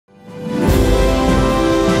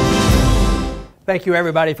Thank you,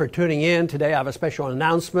 everybody, for tuning in. Today I have a special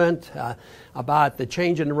announcement about the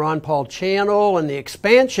change in the Ron Paul channel and the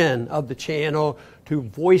expansion of the channel to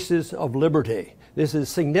Voices of Liberty. This is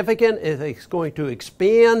significant. It's going to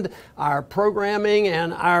expand our programming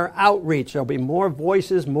and our outreach. There'll be more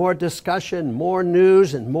voices, more discussion, more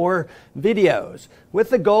news, and more videos, with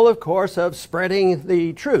the goal, of course, of spreading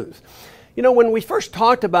the truth. You know, when we first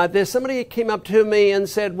talked about this, somebody came up to me and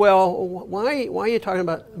said, well, why are you talking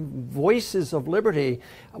about Voices of Liberty?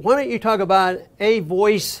 Why don't you talk about a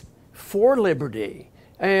voice for liberty?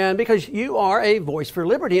 And because you are a voice for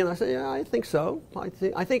liberty. And I said, yeah, I think so. I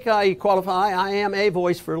think I qualify. I am a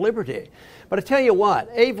voice for liberty. But I tell you what,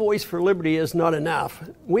 a voice for liberty is not enough.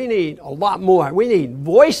 We need a lot more. We need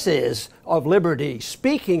voices of liberty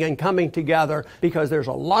speaking and coming together, because there's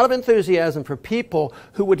a lot of enthusiasm for people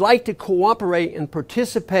who would like to cooperate and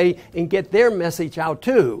participate and get their message out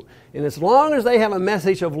too. And as long as they have a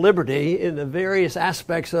message of liberty in the various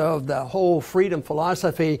aspects of the whole freedom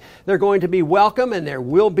philosophy, they're going to be welcome, and there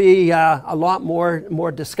will be a lot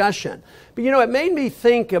more discussion. But you know, it made me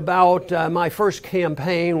think about my first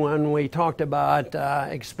campaign when we talked about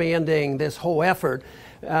expanding this whole effort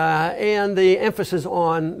and the emphasis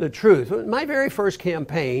on the truth. My very first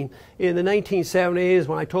campaign in the 1970s,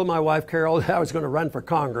 when I told my wife Carol that I was going to run for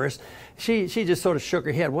Congress, she just sort of shook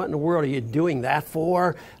her head. What in the world are you doing that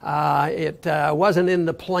for? It wasn't in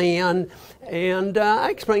the plan. And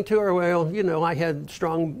I explained to her, well, you know, I had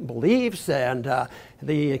strong beliefs, and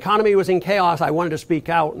the economy was in chaos. I wanted to speak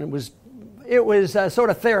out, and it was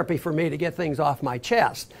sort of therapy for me to get things off my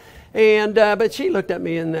chest. And but she looked at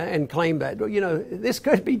me and claimed that, well, you know, this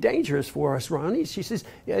could be dangerous for us, Ronnie. She says,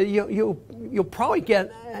 you'll probably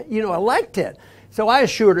get, elected. So I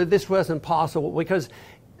assured her this wasn't possible, because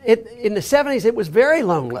in the 70s it was very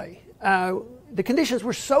lonely. The conditions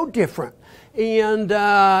were so different, and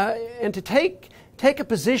to take a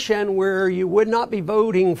position where you would not be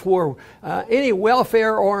voting for any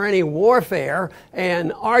welfare or any warfare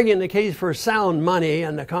and arguing the case for sound money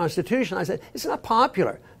and the Constitution, I said, it's not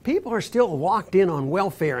popular. People are still locked in on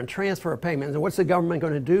welfare and transfer payments, and what's the government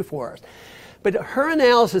going to do for us? But her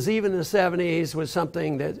analysis, even in the 70s, was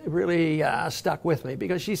something that really stuck with me,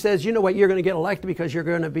 because she says, you know what, you're going to get elected because you're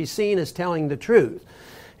going to be seen as telling the truth.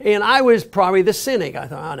 And I was probably the cynic. I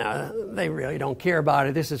thought, oh, no, they really don't care about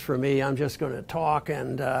it. This is for me. I'm just going to talk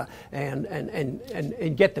and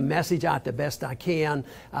get the message out the best I can.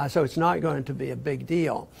 So it's not going to be a big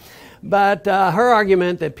deal. But her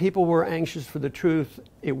argument that people were anxious for the truth,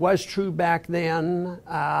 it was true back then,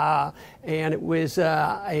 and it was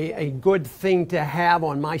a good thing to have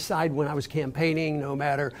on my side when I was campaigning, no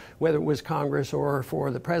matter whether it was Congress or for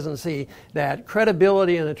the presidency, that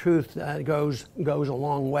credibility and the truth goes a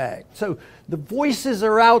long way. So the voices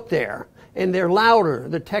are out there, and they're louder.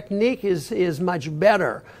 The technique is much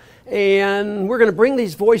better. And we're going to bring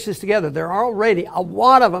these voices together. There are already a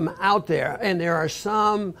lot of them out there, and there are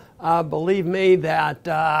some, believe me,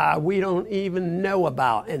 that we don't even know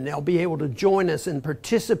about, and they'll be able to join us and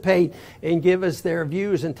participate and give us their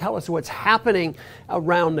views and tell us what's happening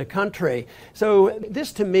around the country. So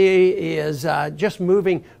this, to me, is just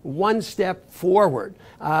moving one step forward,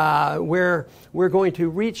 where we're going to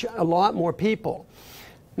reach a lot more people.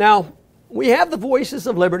 Now, we have the Voices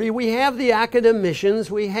of Liberty, we have the academicians,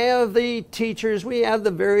 we have the teachers, we have the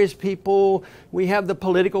various people, we have the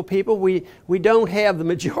political people. We don't have the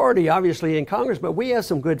majority, obviously, in Congress, but we have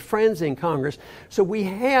some good friends in Congress. So we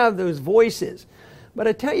have those voices. But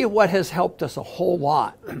I tell you what has helped us a whole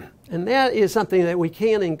lot, and that is something that we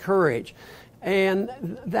can encourage. And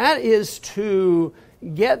that is to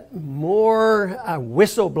get more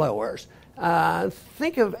whistleblowers.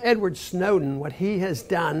 Think of Edward Snowden, what he has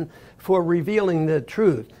done for revealing the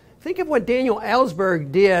truth. Think of what Daniel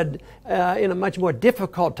Ellsberg did in a much more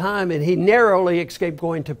difficult time, and he narrowly escaped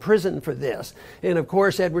going to prison for this. And of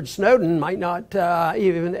course, Edward Snowden might not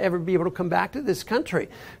even ever be able to come back to this country.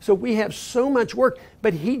 So we have so much work,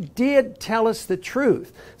 but he did tell us the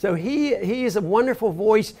truth. So he is a wonderful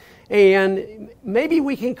voice, and maybe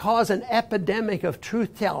we can cause an epidemic of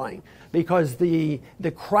truth-telling, because the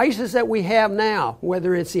crisis that we have now,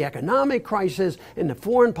 whether it's the economic crisis and the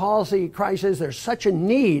foreign policy crisis, there's such a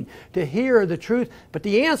need to hear the truth. But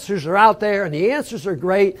the answers are out there, and the answers are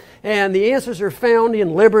great, and the answers are found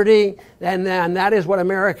in liberty, and that is what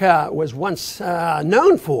America was once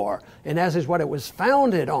known for, and that is what it was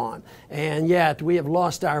founded on. And yet we have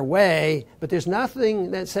lost our way, but there's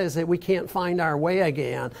nothing that says that we can't find our way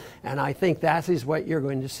again. And I think that is what you're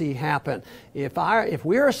going to see happen. If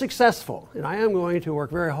we are successful, and I am going to work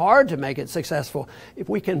very hard to make it successful, if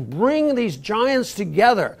we can bring these giants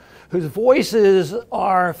together whose voices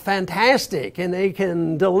are fantastic, and they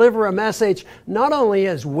can deliver a message not only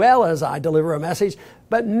as well as I deliver a message,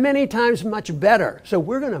 but many times much better. So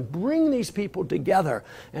we're going to bring these people together,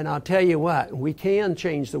 and I'll tell you what, we can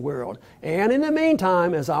change the world. And in the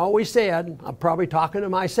meantime, as I always said, I'm probably talking to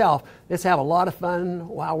myself, let's have a lot of fun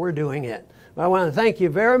while we're doing it. I want to thank you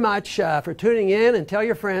very much for tuning in, and tell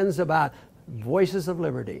your friends about Voices of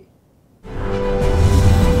Liberty.